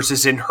Danvers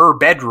is in her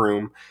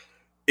bedroom,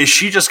 is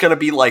she just going to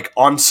be, like,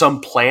 on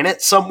some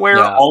planet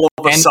somewhere all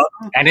of a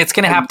sudden? And it's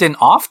going to happen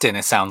often,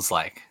 it sounds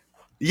like.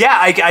 Yeah,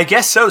 I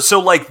guess so. So,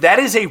 like, that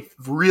is a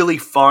really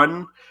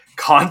fun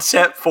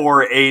concept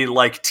for a,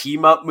 like,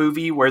 team up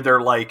movie where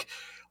they're, like,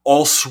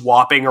 all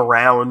swapping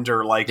around,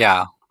 or, like,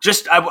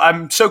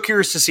 I'm so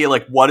curious to see,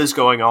 like, what is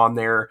going on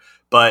there.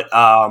 But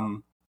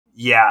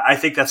I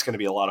think that's going to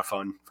be a lot of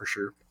fun for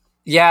sure.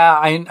 Yeah,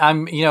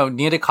 I'm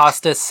Nia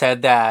DaCosta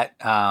said that,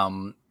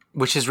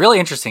 which is really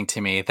interesting to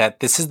me,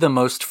 that this is the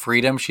most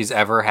freedom she's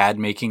ever had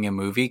making a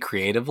movie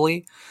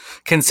creatively,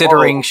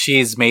 considering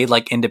she's made,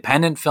 like,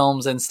 independent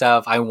films and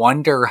stuff. I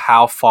wonder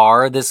how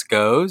far this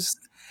goes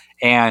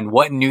and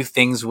what new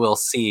things we'll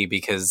see,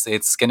 because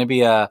it's going to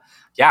be I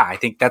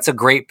think that's a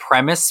great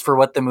premise for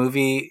what the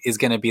movie is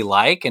going to be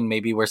like, and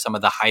maybe where some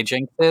of the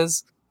hijinks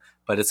is.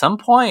 But at some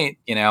point,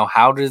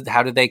 how do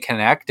they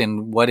connect,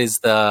 and what is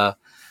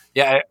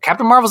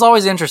Captain Marvel's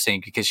always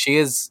interesting because she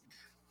is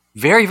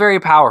very, very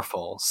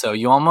powerful. So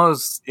you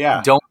almost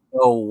don't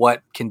know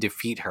what can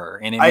defeat her,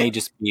 and it may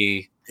just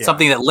be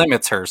something that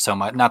limits her so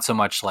much, not so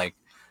much like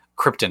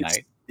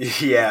kryptonite.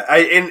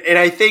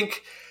 I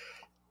think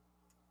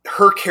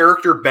her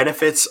character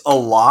benefits a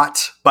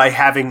lot by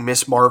having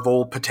Miss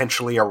Marvel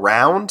potentially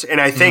around.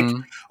 And I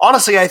think,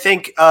 honestly,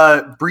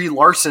 Brie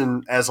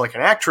Larson as, like,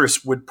 an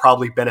actress would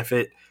probably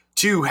benefit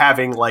too,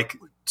 having, like,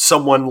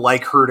 someone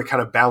like her to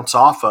kind of bounce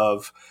off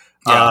of.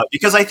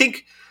 Because I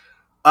think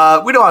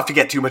We don't have to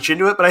get too much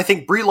into it, but I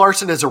think Brie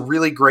Larson is a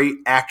really great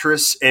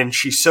actress, and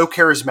she's so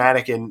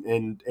charismatic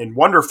and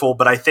wonderful.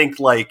 But I think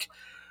like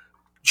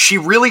she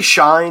really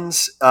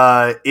shines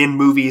in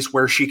movies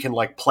where she can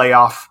like play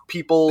off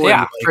people, Yeah,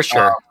 and like, for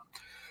sure.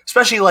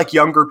 especially like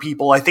younger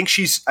people. I think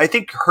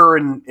her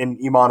and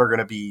Iman are going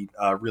to be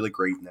really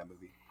great in that movie.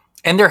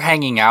 And they're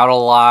hanging out a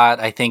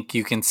lot. I think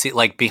you can see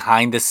like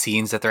behind the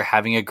scenes that they're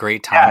having a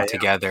great time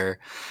together.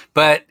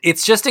 But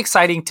it's just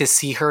exciting to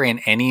see her in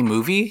any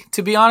movie,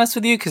 to be honest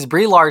with you, because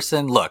Brie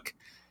Larson, look,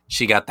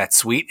 she got that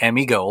sweet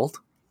Emmy Gold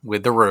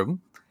with The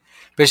Room,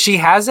 but she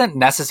hasn't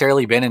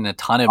necessarily been in a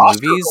ton of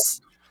Oscar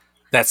movies.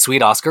 That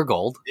sweet Oscar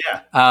Gold.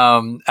 Yeah.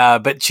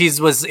 But she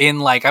was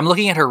in like, I'm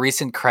looking at her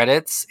recent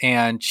credits,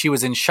 and she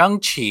was in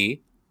Shang-Chi,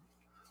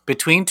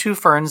 Between Two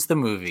Ferns, the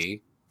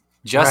movie,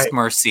 Just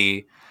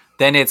Mercy.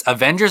 Then it's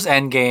Avengers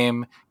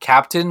Endgame,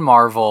 Captain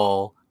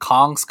Marvel,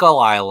 Kong Skull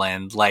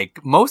Island. Like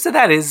most of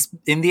that is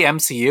in the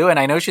MCU, and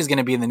I know she's going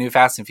to be in the new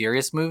Fast and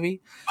Furious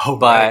movie.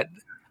 But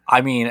I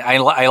mean, I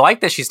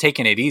like that she's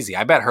taking it easy.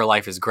 I bet her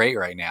life is great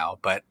right now.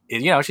 But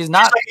she's not she's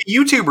like a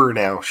YouTuber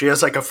now. She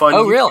has like a fun.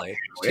 Oh, YouTube really?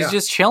 channel. She's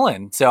just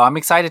chilling. So I'm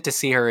excited to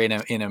see her in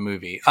a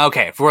movie.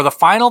 Okay, for the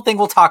final thing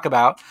we'll talk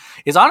about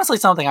is honestly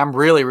something I'm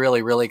really,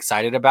 really, really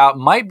excited about.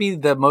 Might be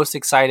the most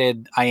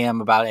excited I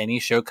am about any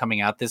show coming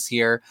out this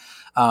year.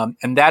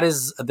 And that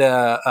is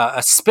a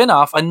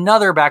spinoff,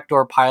 another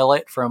backdoor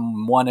pilot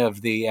from one of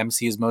the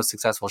MCU's most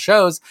successful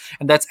shows,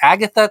 and that's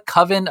Agatha: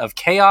 Coven of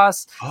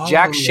Chaos.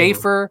 Jack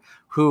Schaefer,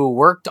 who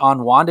worked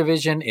on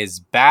WandaVision, is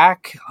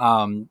back.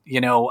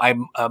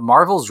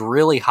 Marvel's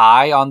really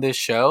high on this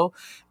show,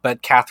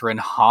 but Catherine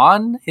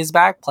Hahn is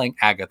back playing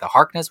Agatha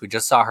Harkness. We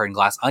just saw her in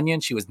Glass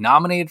Onion. She was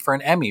nominated for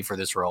an Emmy for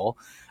this role.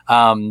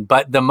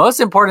 But the most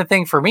important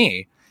thing for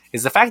me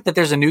is the fact that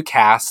there's a new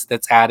cast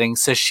that's adding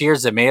Sashir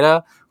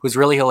Zamata, who's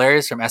really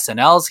hilarious from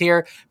SNL's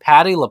here.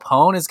 Patti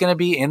LuPone is going to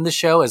be in the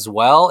show as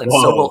well, and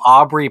so will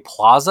Aubrey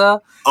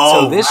Plaza.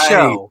 So this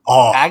show,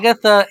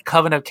 Agatha: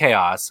 Coven of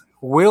Chaos,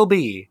 will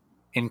be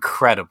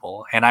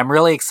incredible, and I'm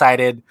really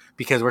excited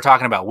because we're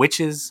talking about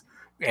witches,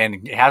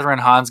 and Catherine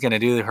Hahn's going to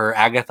do her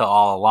Agatha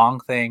all along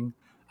thing.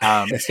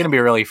 It's going to be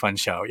a really fun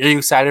show. Are you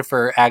excited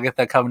for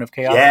Agatha: Coven of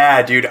Chaos?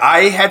 Yeah, dude.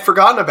 I had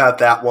forgotten about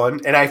that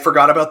one, and I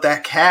forgot about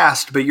that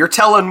cast. But you're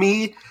telling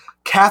me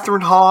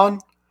Catherine Hahn,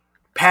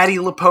 Patti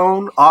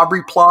LuPone,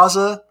 Aubrey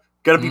Plaza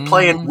going to be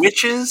playing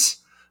witches?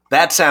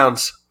 That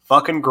sounds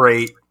fucking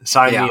great.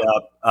 Sign me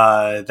up.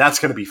 That's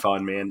going to be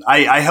fun, man.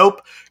 I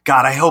hope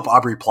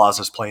Aubrey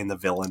Plaza's playing the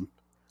villain.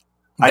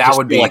 That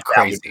would be crazy.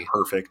 That would be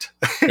perfect.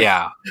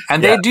 Yeah.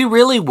 And they do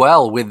really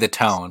well with the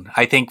tone.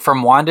 I think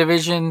from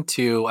WandaVision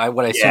to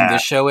what I assume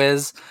this show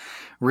is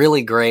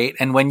really great.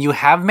 And when you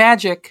have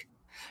magic,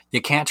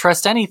 you can't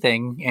trust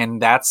anything.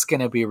 And that's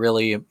going to be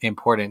really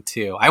important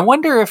too. I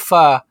wonder if,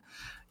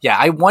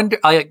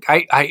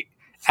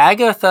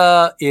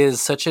 Agatha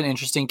is such an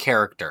interesting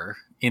character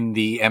in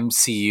the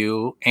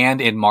MCU and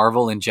in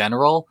Marvel in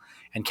general.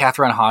 And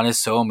Catherine Hahn is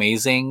so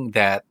amazing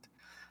that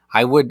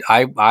I would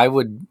love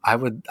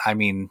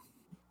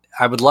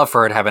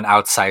for her to have an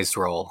outsized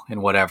role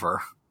in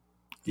whatever's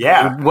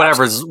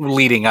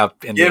leading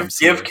up in the MCU.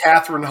 Give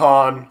Catherine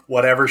Hahn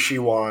whatever she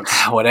wants.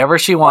 Whatever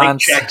she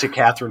wants. Check to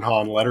Catherine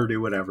Hahn. Let her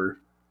do whatever.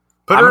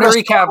 I'm going to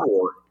recap.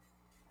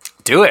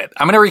 Do it.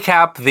 I'm going to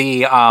recap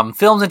the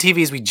films and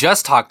TVs we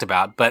just talked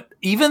about. But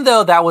even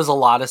though that was a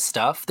lot of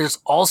stuff, there's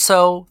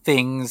also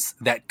things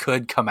that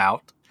could come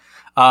out.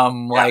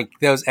 Like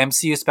those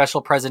MCU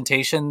special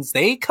presentations,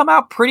 they come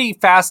out pretty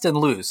fast and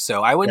loose.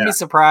 So I wouldn't be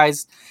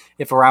surprised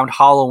if around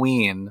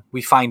Halloween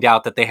we find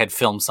out that they had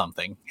filmed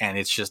something and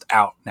it's just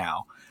out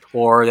now,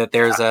 or that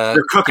there's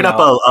they're cooking up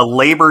a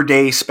Labor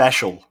Day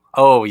special.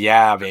 Oh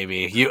yeah,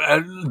 baby! You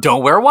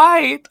don't wear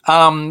white.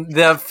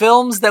 The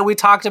films that we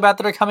talked about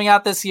that are coming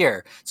out this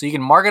year, so you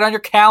can mark it on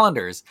your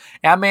calendars.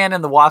 Ant-Man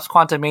and the Wasp: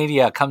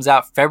 Quantumania comes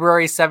out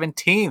February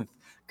 17th.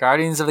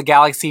 Guardians of the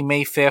Galaxy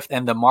May 5th,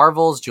 and The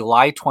Marvels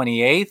July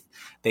 28th.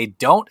 They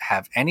don't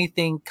have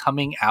anything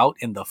coming out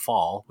in the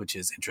fall, which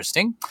is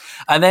interesting.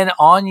 And then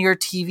on your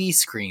TV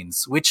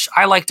screens, which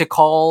I like to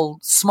call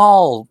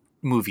small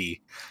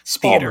movie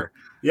theater.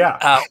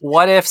 Yeah.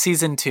 What If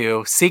Season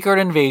 2, Secret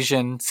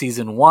Invasion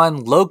Season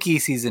 1, Loki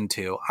Season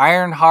 2,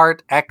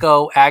 Ironheart,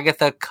 Echo,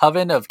 Agatha,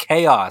 Coven of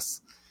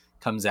Chaos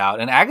comes out.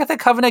 And Agatha,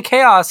 Coven of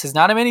Chaos is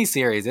not a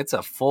miniseries. It's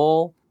a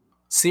full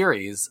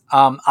series.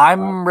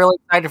 I'm really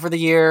excited for the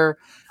year.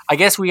 I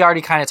guess we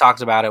already kind of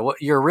talked about it.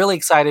 You're really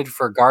excited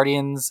for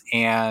Guardians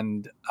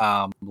and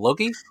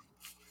Loki?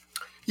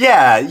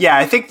 Yeah.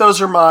 I think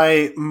those are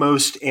my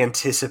most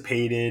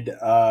anticipated.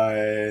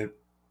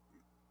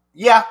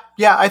 Yeah,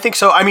 I think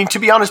so. I mean, to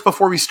be honest,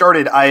 before we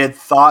started, I had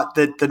thought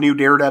that the new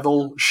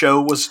Daredevil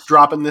show was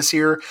dropping this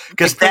year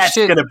because that's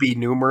going to be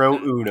numero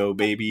uno,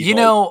 baby.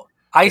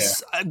 I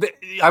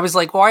was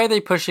like, why are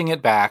they pushing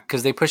it back?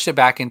 Because they pushed it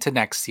back into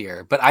next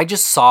year. But I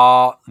just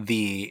saw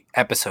the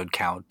episode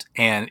count,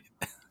 and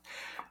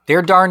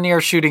they're darn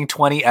near shooting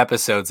 20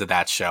 episodes of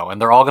that show, and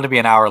they're all going to be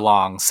an hour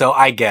long. So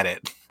I get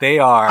it. They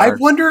are. I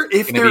wonder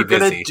if they're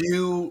going to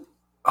do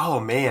Oh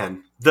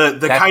man, the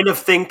That kind of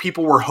thing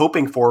people were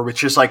hoping for,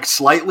 which is like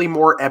slightly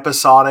more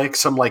episodic,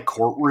 some like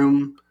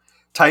courtroom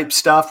type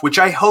stuff. Which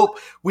I hope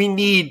we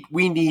need.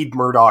 We need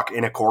Murdoch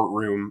in a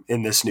courtroom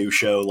in this new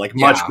show, like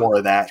much yeah, more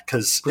of that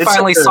because we it's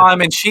finally such a, saw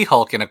him in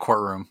She-Hulk in a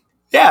courtroom.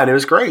 yeah, and it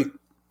was great.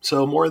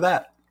 So more of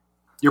that.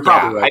 You're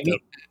probably Yeah, right I though. mean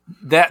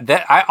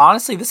that I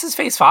honestly, this is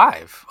Phase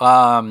 5.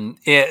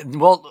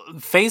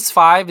 Phase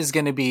 5 is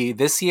going to be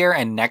this year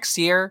and next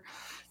year.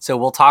 So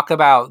we'll talk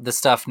about the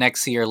stuff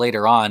next year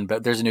later on,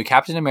 but there's a new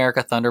Captain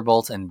America,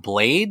 Thunderbolts, and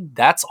Blade.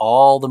 That's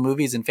all the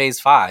movies in Phase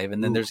 5,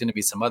 and then Ooh. there's going to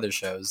be some other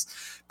shows.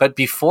 But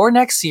before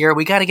next year,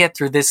 we got to get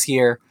through this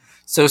year.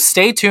 So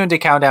stay tuned to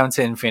Countdown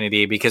to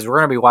Infinity because we're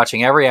going to be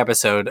watching every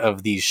episode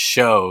of these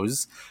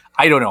shows.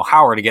 I don't know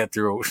how we're to get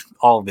through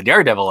all of the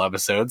Daredevil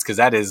episodes because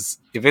that is,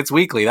 if it's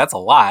weekly, that's a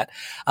lot.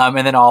 And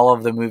then all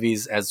of the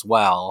movies as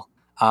well.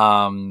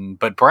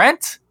 But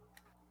Brent,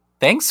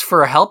 thanks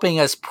for helping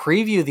us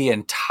preview the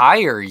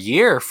entire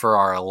year for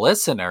our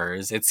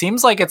listeners. It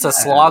seems like it's a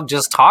slog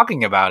just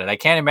talking about it. I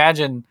can't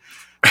imagine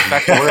the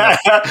fact that we're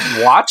going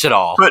to watch it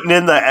all. Putting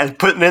in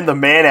the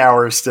man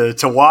hours to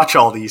watch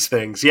all these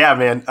things. Yeah,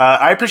 man.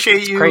 I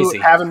appreciate you crazy.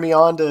 having me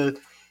on to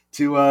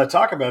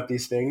talk about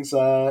these things.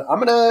 I'm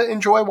gonna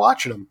enjoy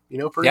watching them.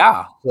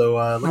 Yeah.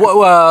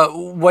 So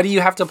what do you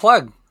have to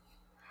plug?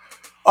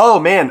 oh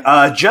man,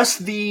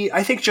 just the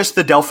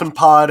Delphin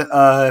Pod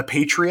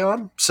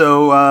Patreon.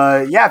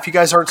 So yeah, if you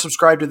guys aren't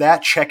subscribed to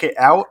that, check it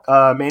out.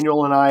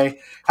 Manuel and I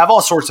have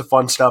all sorts of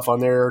fun stuff on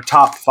there.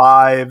 Top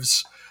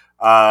fives.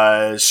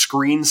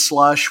 Screen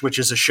Slush, which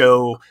is a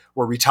show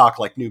where we talk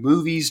like new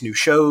movies, new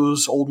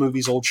shows,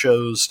 old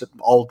shows,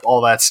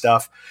 all that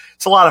stuff.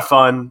 It's a lot of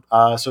fun.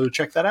 So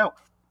check that out.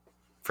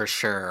 For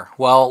sure.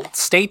 Well,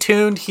 stay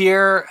tuned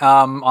here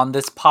on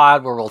this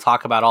pod where we'll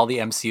talk about all the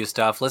MCU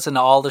stuff. Listen to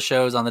all the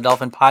shows on the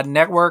Dolphin Pod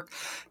Network.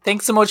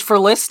 Thanks so much for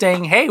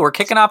listening. Hey, we're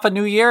kicking off a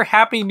new year.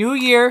 Happy New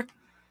Year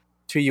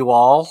to you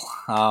all.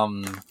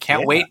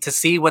 Can't wait to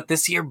see what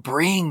this year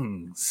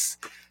brings.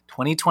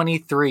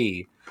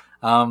 2023.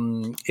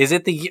 Is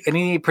it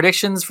any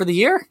predictions for the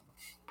year,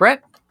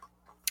 Brett?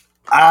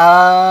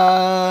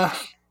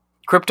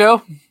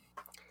 Crypto?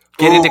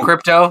 Get into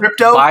crypto.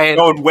 Crypto? Buy it.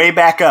 Going way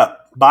back up.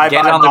 Get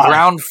it on the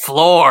ground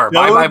floor.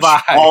 Doge,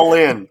 Buy. All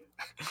in.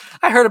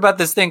 I heard about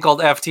this thing called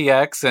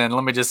FTX, and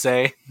let me just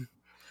say,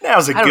 that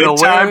was a I don't know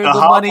good time where to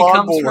the hop money on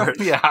comes board.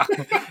 from. Yeah.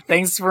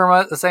 Thanks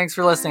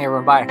for listening,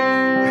 everyone.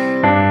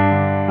 Bye.